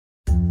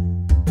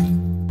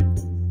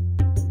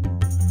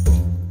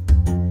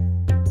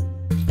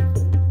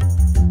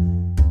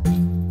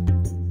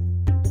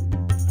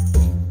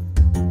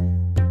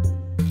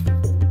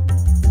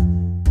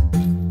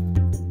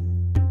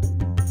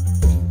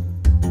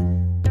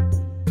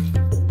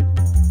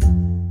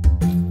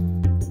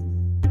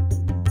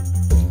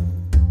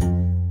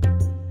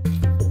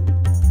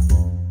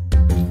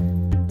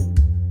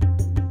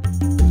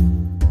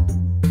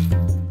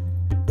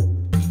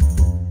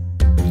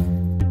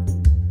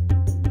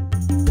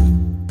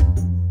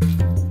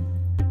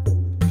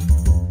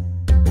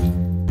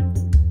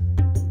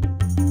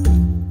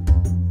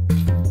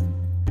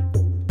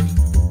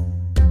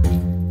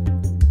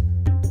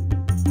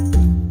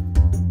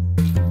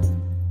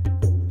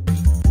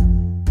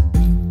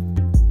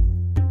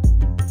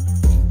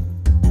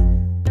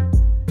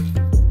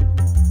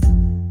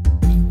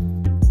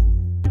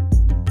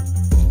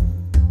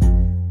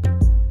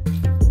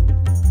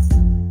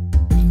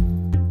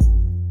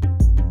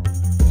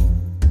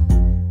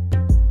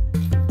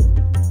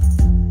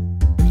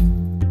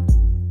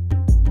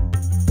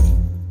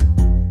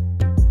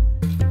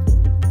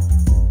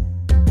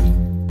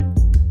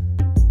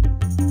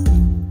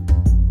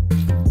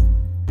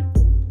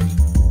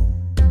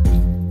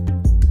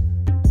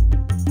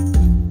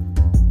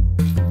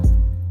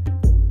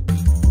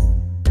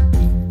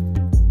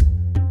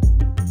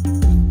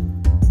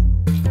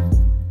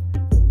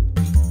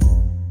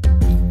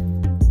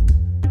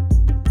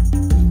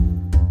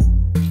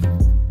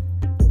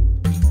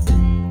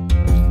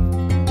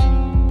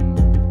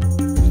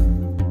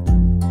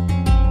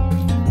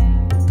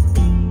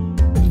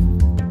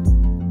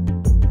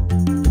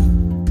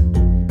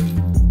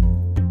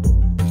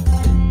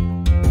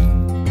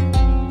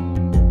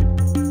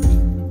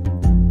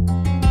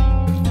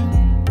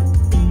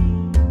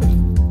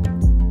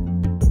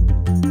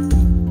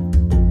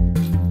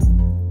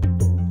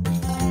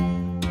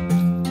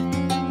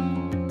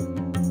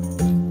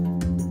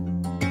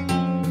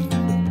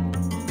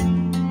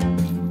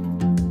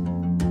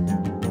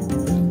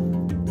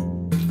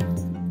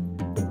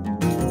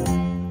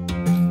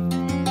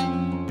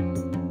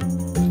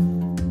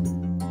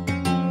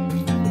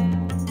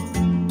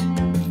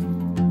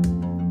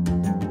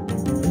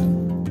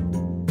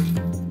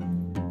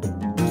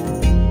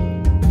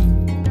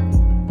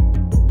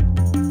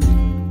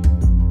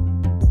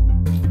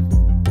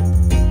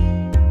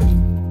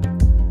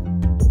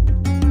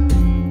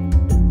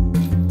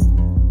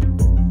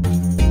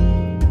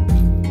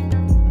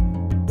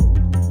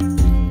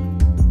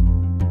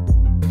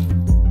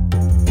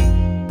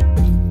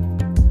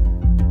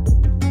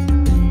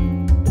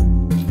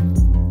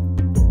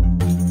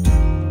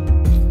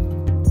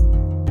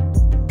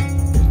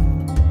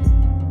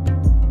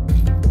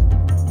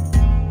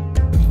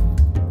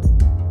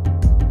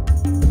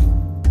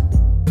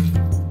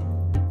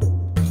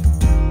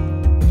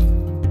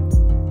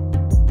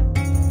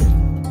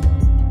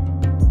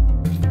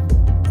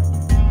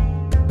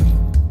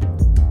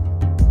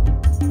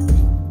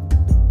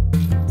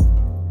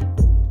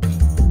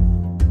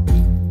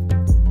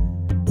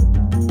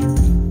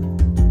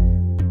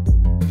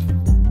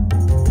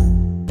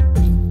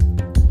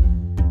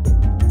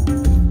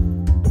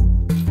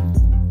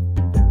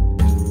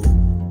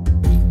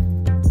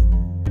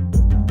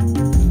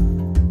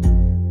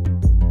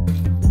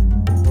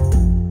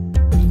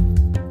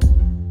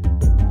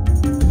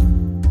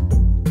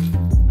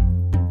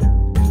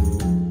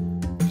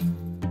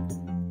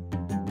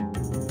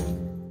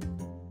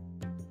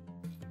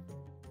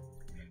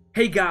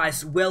Hey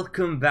guys,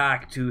 welcome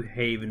back to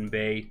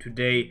HavenBay.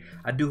 Today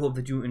I do hope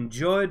that you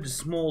enjoyed the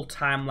small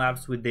time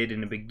lapse we did in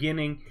the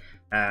beginning.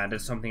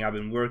 That's something I've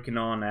been working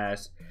on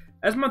as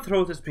my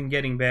throat has been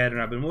getting better,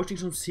 and I've been watching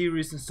some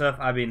series and stuff.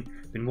 I've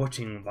been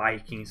watching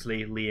Vikings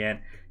lately,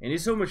 and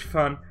it's so much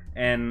fun.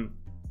 And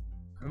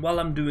while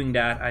I'm doing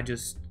that, I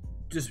just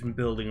been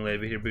building a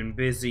little bit here, been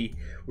busy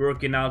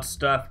working out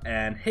stuff,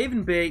 and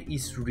HavenBay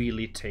is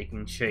really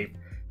taking shape.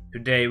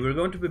 Today we're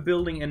going to be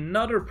building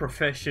another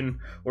profession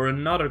or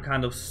another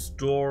kind of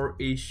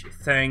store-ish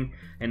thing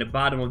in the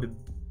bottom of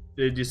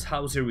this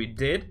house here we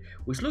did,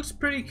 which looks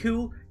pretty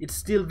cool. It's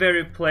still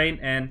very plain,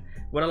 and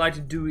what I like to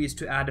do is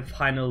to add the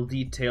final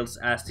details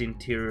as the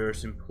interior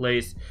is in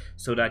place,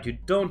 so that you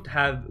don't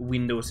have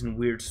windows in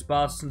weird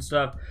spots and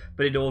stuff,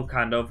 but it all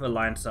kind of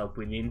aligns up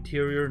with the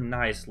interior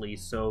nicely.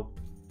 So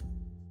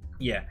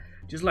yeah,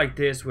 just like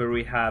this, where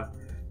we have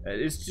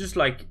it's just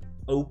like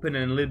open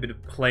and a little bit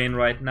of plain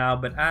right now,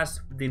 but as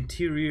the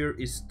interior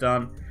is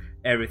done,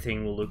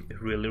 everything will look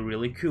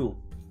really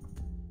cool.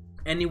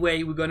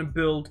 Anyway, we're gonna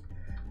build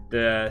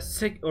the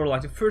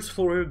first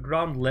floor here,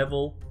 ground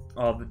level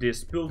of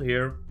this build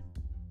here,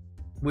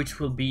 which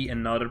will be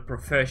another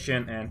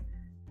profession, and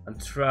I'll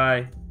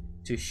try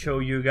to show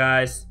you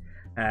guys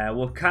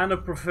what kind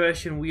of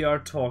profession we are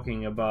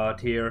talking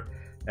about here.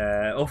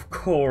 Of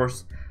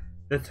course,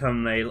 the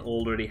thumbnail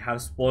already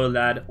have spoiled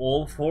that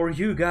all for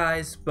you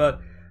guys,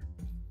 but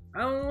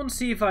I want to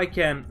see if I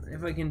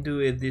can do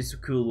it this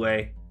cool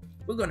way.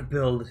 We're gonna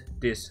build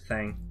this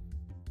thing,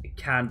 a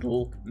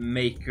candle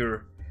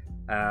maker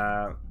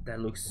that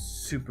looks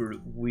super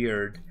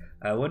weird.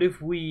 What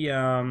if we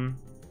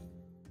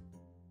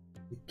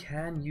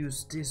can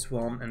use this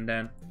one and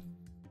then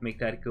make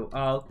that go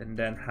out, and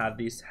then have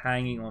this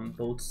hanging on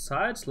both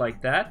sides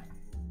like that?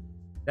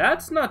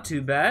 That's not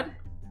too bad.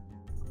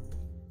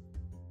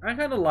 I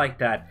kind of like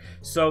that.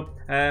 So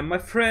my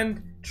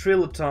friend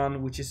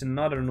Triloton, which is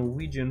another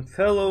Norwegian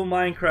fellow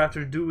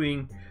Minecrafter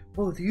doing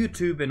both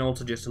YouTube and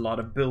also just a lot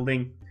of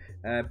building,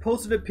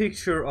 posted a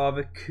picture of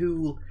a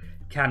cool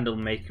candle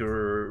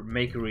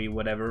makery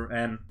whatever,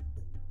 and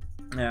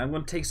I'm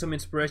gonna take some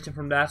inspiration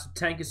from that. So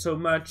thank you so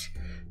much,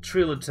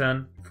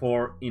 Triloton,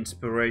 for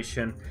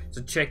inspiration.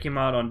 So check him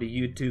out on the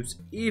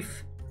YouTubes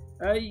if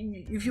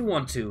you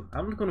want to.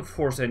 I'm not gonna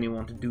force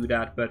anyone to do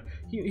that, but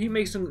he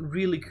makes some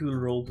really cool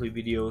roleplay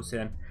videos,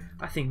 and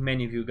I think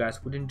many of you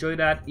guys would enjoy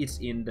that. It's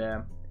in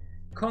the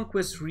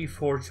Conquest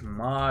Reforged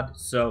mod,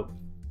 so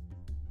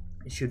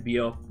it should be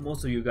up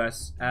most of you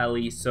guys'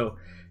 alley. So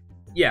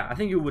yeah, I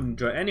think you would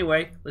enjoy.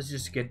 Anyway, let's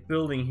just get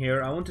building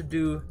here. I want to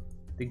do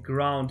the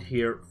ground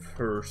here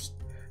first.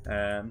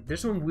 There's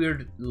some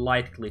weird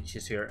light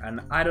glitches here, and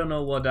I don't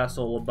know what that's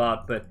all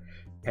about, but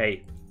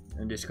hey,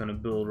 I'm just gonna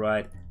build,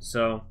 right?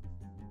 So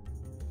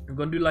I'm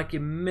gonna do like a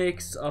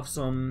mix of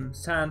some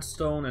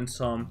sandstone and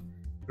some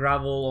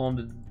gravel on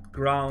the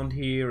ground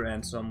here,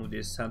 and some of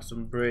these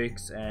sandstone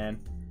bricks, and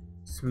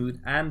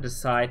smooth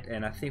andesite,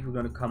 and I think we're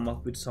gonna come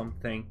up with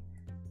something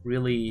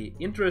really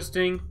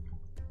interesting,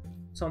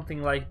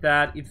 something like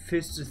that. It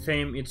fits the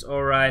theme, it's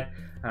alright.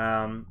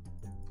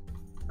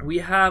 We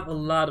have a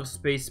lot of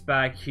space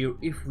back here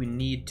if we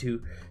need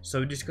to, so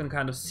we're just gonna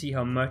kind of see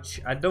how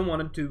much. I don't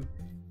want it to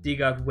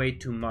dig out way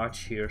too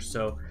much here,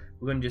 so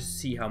we're gonna just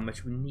see how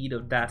much we need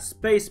of that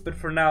space. But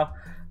for now,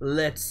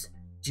 let's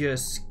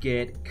just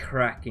get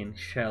cracking,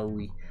 shall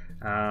we?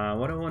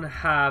 What I want to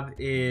have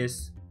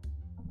is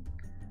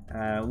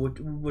what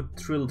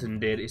Trilton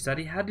did is that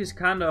he had this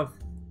kind of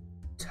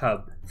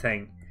tub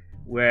thing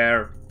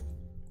where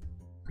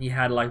he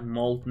had like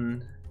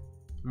molten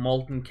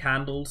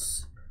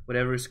candles,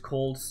 whatever it's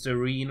called,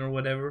 serene or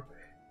whatever,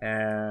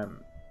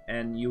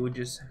 and you would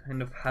just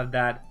kind of have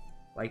that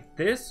like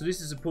this. So this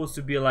is supposed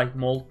to be like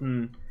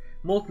molten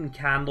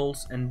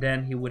candles, and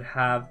then he would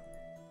have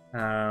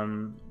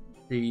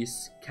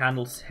these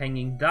candles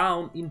hanging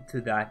down into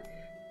that.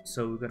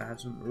 So we're gonna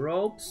have some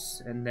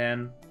ropes, and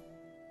then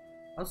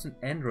how's an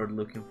Android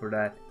looking for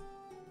that?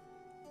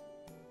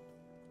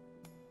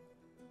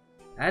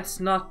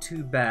 That's not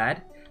too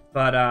bad,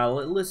 but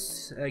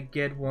let's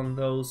get one of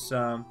those.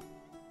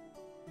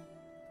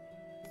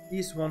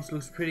 These ones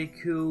looks pretty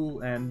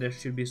cool, and there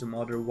should be some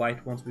other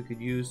white ones we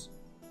could use.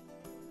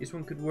 This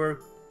one could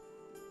work,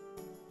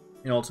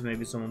 and also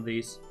maybe some of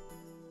these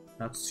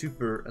not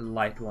super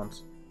light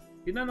ones.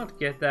 Did I not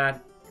get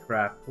that?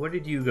 Crap, where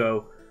did you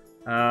go?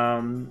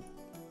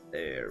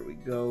 There we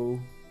go.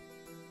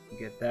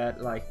 Get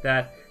that like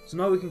that. So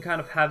now we can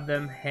kind of have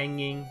them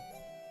hanging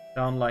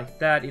down like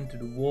that into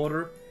the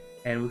water,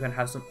 and we can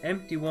have some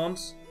empty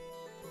ones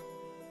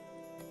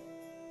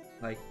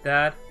like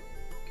that.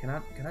 Can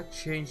I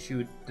change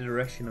the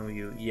direction of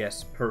you?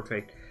 Yes,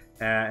 perfect.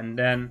 And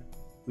then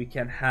we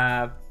can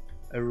have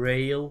a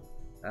rail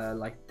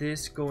like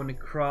this going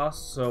across,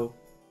 so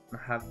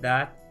have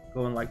that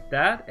going like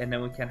that, and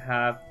then we can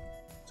have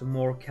some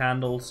more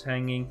candles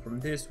hanging from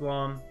this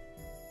one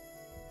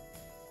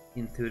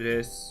into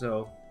this,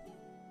 so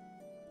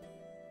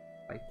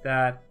like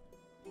that,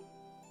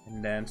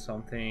 and then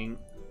something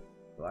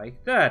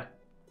like that.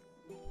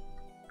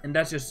 And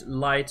that's just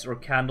lights or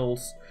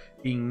candles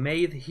being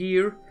made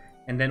here.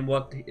 And then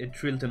what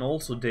Trilton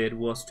also did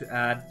was to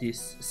add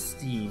this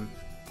steam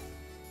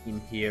in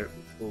here.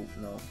 Oh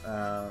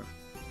no,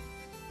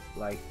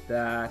 like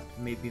that.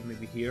 Maybe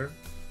here.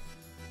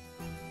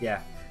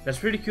 Yeah, that's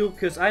pretty cool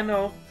because I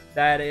know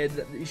that it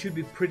should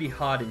be pretty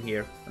hot in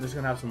here. I'm just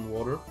gonna have some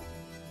water.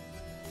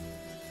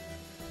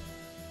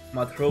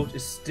 My throat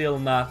is still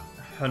not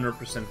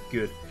 100%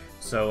 good,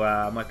 so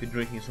I might be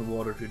drinking some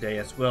water today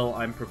as well.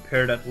 I'm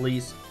prepared at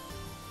least.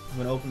 I'm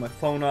gonna open my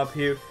phone up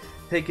here,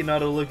 take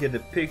another look at the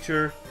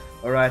picture.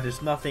 Alright,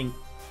 there's nothing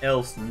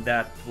else than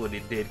that what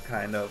it did,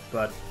 kind of,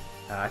 but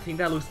I think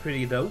that looks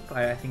pretty dope.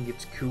 I think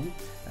it's cool.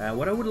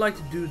 What I would like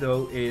to do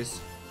though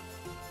is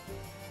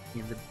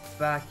in the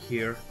back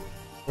here,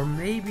 or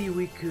maybe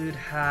we could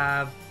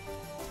have...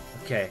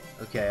 Okay,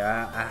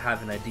 I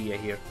have an idea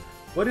here.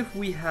 What if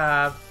we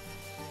have...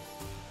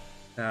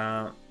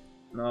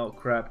 no,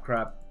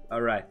 crap.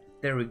 Alright,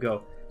 there we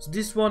go. So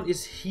this one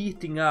is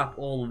heating up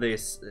all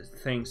these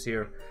things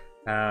here,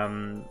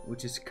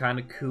 which is kind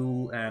of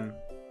cool. And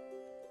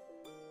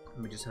let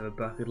me just have a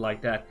bucket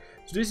like that.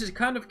 So this is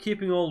kind of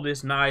keeping all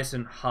this nice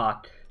and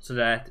hot so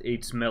that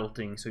it's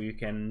melting. So you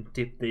can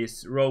dip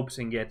these ropes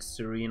and get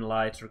serene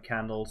lights or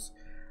candles.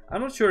 I'm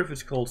not sure if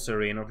it's called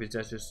serene or if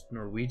it's just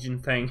Norwegian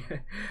thing.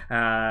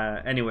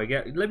 Anyway,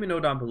 let me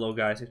know down below,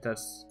 guys, if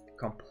that's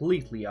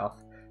completely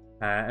off.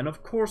 And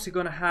of course, you're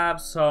gonna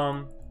have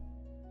some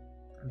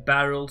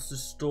barrels to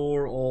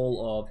store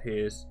all of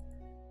his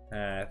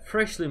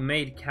freshly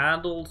made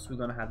candles. We're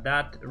gonna have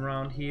that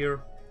around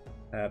here.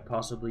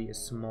 Possibly a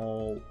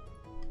small...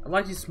 I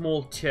like these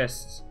small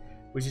chests,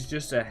 which is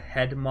just a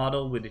head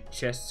model with a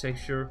chest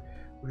texture,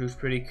 which is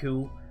pretty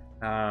cool.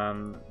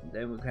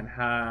 Then we can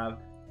have...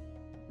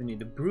 We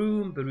need a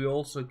broom, but we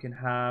also can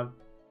have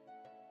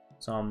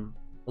some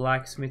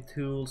blacksmith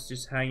tools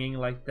just hanging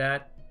like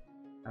that.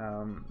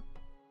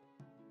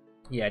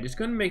 Yeah, just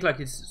gonna make like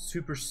a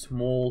super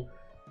small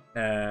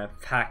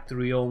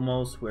factory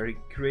almost, where he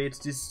creates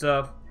this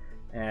stuff.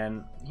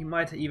 And he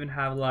might even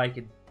have like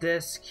a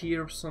desk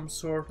here of some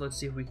sort. Let's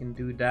see if we can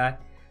do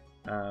that.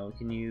 We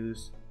can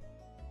use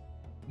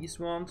these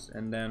ones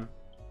and then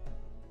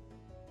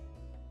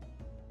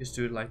just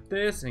do it like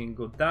this, and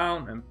go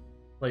down and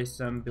place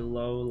them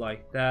below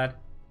like that.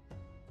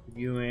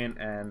 View in,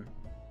 and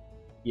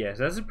yes,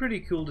 that's a pretty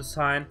cool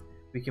design.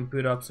 We can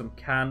put up some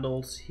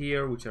candles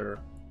here, which are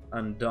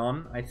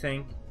undone, I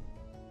think.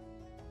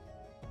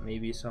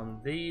 Maybe some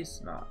of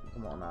these. No,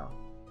 come on now.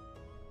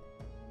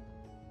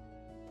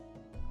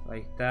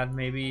 Like that,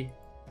 maybe.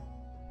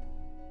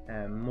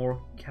 And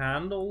more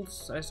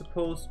candles, I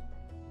suppose.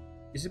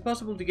 Is it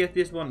possible to get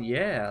this one?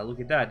 Yeah, look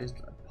at that. It's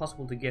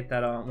possible to get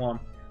that one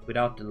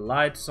without the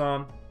lights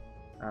on.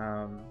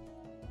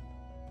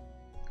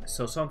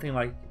 So something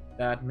like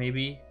that,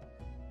 maybe.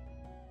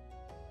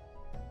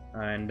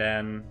 And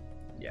then,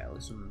 yeah,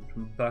 some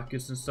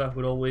buckets and stuff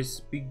would always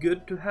be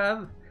good to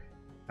have.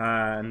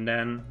 And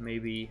then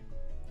maybe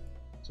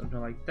something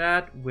like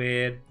that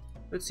with...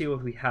 Let's see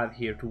what we have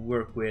here to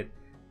work with.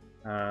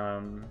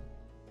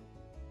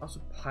 Also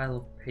pile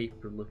of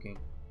paper looking.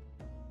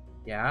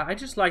 Yeah, I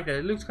just like that.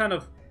 It looks kind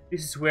of...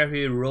 This is where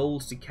he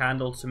rolls the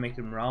candles to make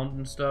them round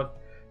and stuff.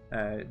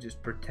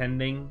 Just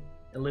pretending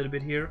a little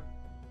bit here.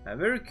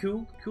 Very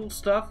cool. Cool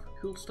stuff.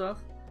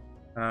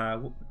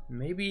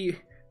 Maybe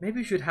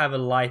we should have a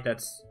light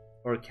that's...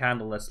 Or a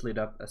candle that's lit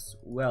up as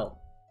well.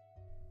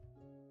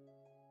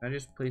 Can I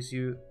just place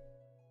you?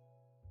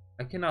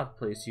 I cannot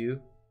place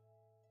you.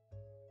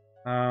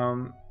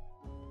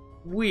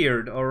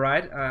 Weird,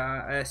 alright.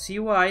 I see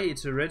why.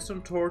 It's a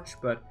redstone torch,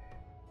 but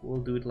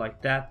we'll do it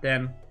like that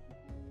then.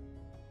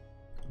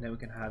 And then we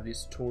can have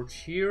this torch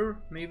here,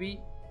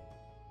 maybe.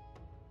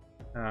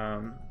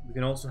 We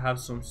can also have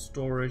some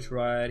storage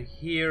right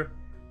here.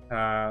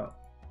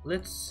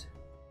 Let's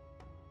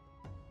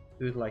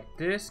do it like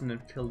this and then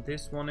fill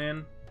this one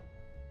in.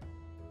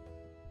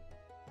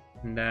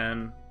 And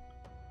then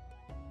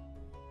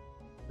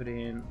put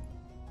in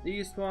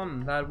this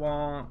one, that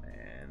one,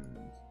 and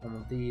some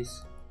of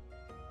these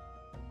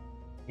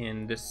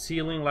in the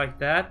ceiling like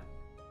that.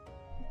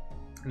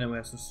 And then we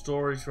have some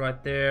storage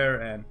right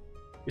there, and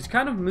it's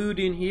kind of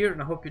moody in here,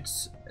 and I hope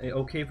it's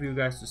okay for you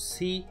guys to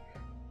see.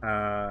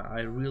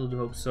 I really do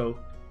hope so.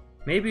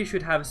 Maybe you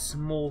should have a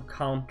small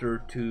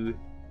counter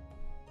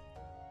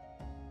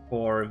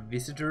for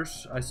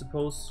visitors, I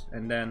suppose,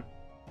 and then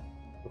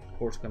of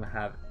course gonna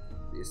have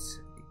this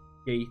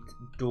gate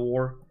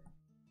door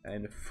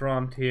in the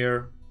front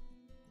here.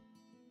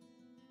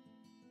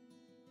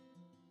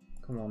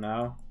 Come on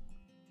now.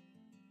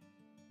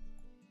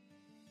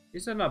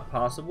 Is that not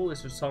possible?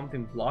 Is there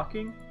something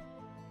blocking?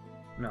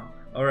 No.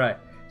 Alright,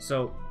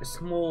 so a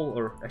small,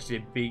 or actually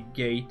a big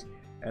gate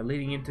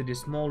leading into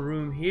this small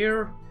room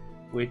here,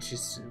 which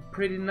is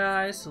pretty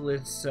nice.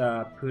 Let's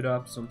put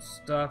up some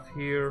stuff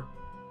here.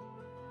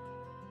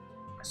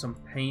 Some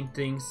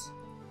paintings.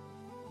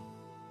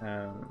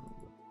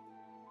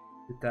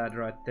 Put that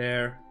right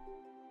there.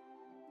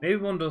 Maybe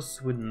one of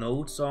those with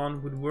notes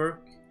on would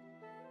work.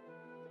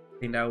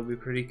 think that would be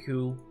pretty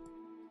cool.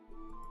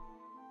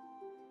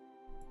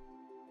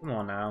 Come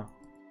on now.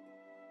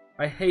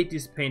 I hate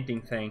this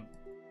painting thing.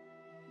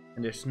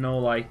 And there's no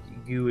like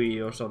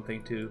GUI or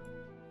something to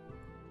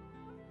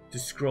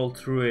scroll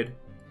through it.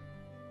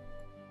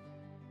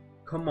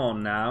 Come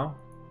on now.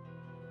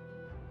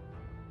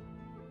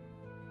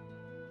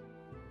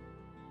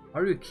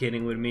 Are you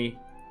kidding with me?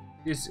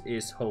 This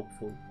is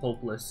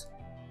hopeless.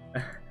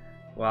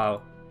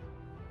 Wow.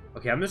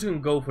 Okay, I'm just gonna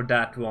go for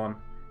that one.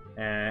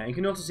 You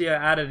can also see I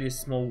added this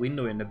small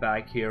window in the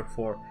back here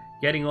for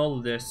getting all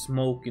of the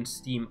smoke and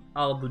steam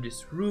out of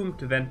this room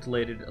to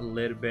ventilate it a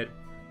little bit.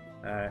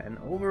 And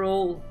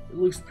overall, it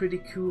looks pretty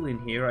cool in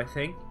here, I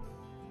think.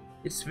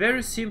 It's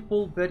very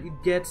simple, but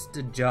it gets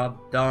the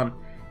job done.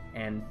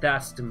 And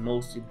that's the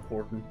most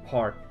important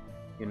part,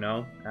 you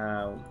know.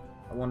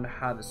 I want to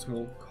have a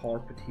small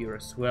carpet here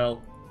as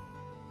well.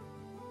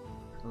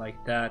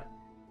 Like that.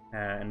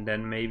 And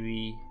then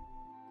maybe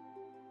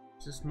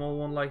just a small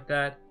one like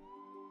that.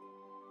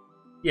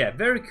 Yeah,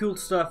 very cool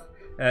stuff.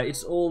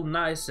 It's all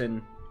nice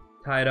and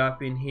tied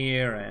up in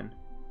here, and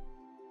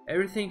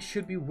everything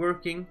should be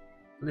working.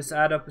 Let's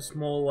add up a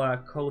small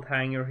coat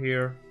hanger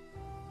here.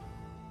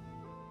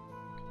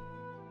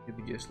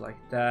 Maybe just like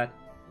that.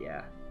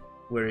 Yeah,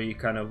 where he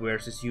kind of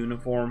wears his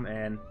uniform,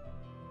 and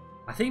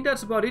I think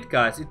that's about it,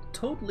 guys. It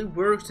totally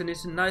works, and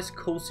it's a nice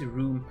cozy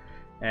room,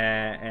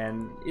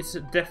 and it's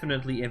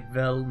definitely a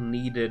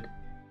well-needed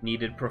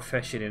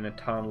profession in a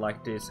town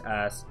like this,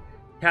 as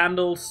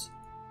candles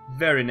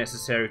very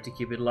necessary to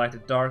keep it light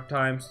at dark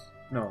times.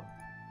 No,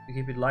 to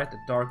keep it light at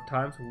dark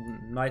times,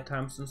 night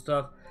times and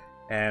stuff.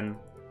 And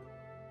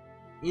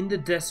in the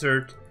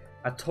desert,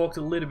 I talked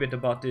a little bit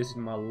about this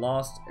in my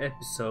last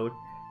episode,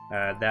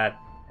 that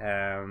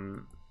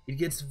it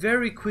gets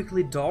very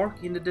quickly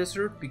dark in the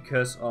desert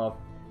because of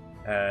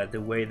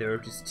the way the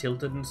earth is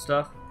tilted and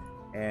stuff,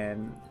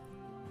 and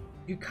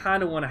you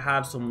kind of want to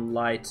have some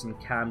lights and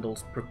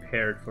candles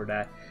prepared for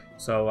that.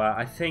 So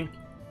I think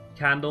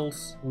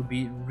candles would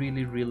be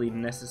really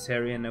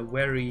necessary, and a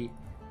very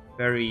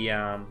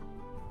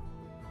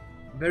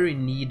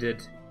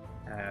needed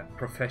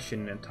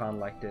profession in a town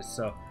like this.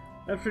 So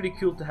that's pretty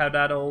cool to have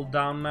that all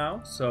down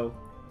now. So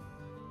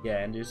yeah,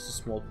 and there's a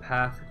small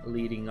path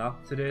leading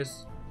up to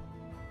this,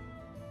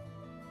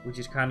 which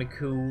is kind of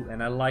cool,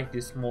 and I like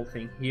this small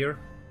thing here.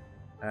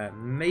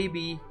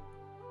 Maybe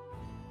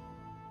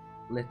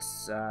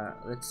let's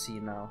see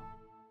now.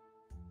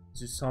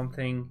 This is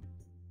something.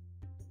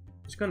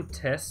 Just gonna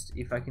test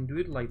if I can do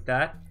it like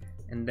that,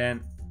 and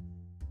then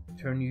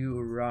turn you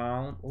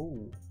around.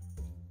 Oh,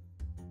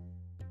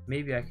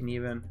 maybe I can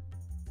even.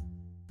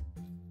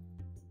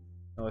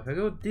 Oh, if I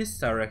go this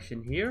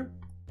direction here,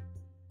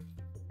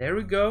 there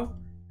we go,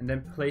 and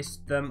then place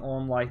them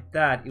on like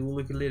that, it will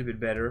look a little bit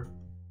better.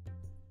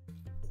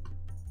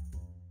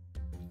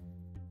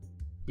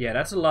 Yeah,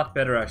 that's a lot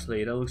better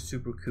actually. That looks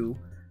super cool.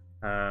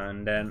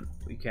 And then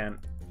we can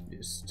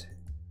just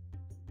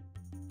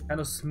kind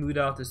of smooth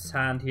out the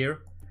sand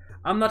here.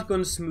 I'm not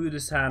going to smooth the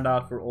sand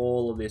out for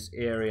all of these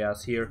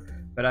areas here,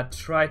 but I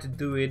try to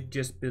do it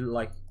just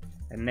like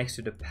next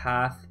to the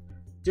path,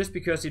 just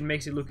because it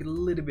makes it look a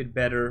little bit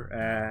better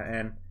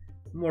and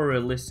more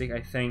realistic, I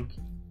think.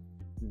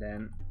 And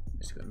then I'm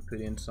just going to put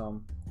in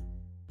some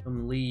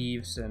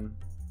leaves and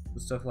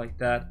stuff like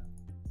that,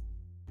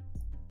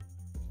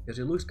 because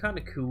it looks kind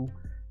of cool.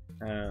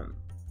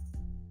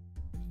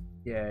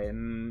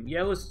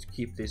 Yeah, let's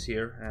keep this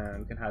here, and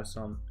we can have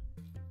some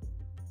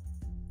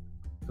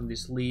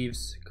these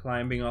leaves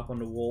climbing up on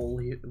the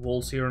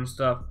walls here and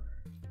stuff.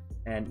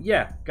 And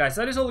yeah, guys,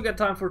 that is all we got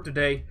time for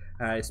today.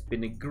 It's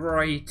been a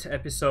great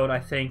episode,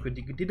 I think. We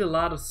did a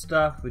lot of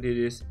stuff. We did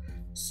this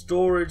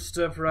storage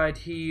stuff right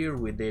here,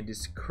 we did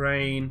this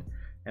crane,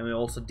 and we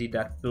also did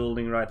that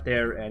building right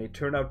there, and it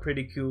turned out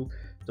pretty cool.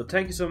 So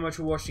thank you so much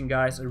for watching,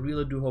 guys. I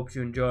really do hope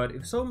you enjoyed.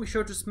 If so, make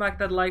sure to smack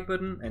that like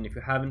button, and if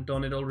you haven't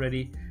done it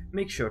already,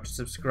 make sure to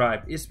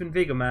subscribe. It's been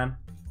Viggoman,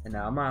 and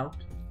now I'm out.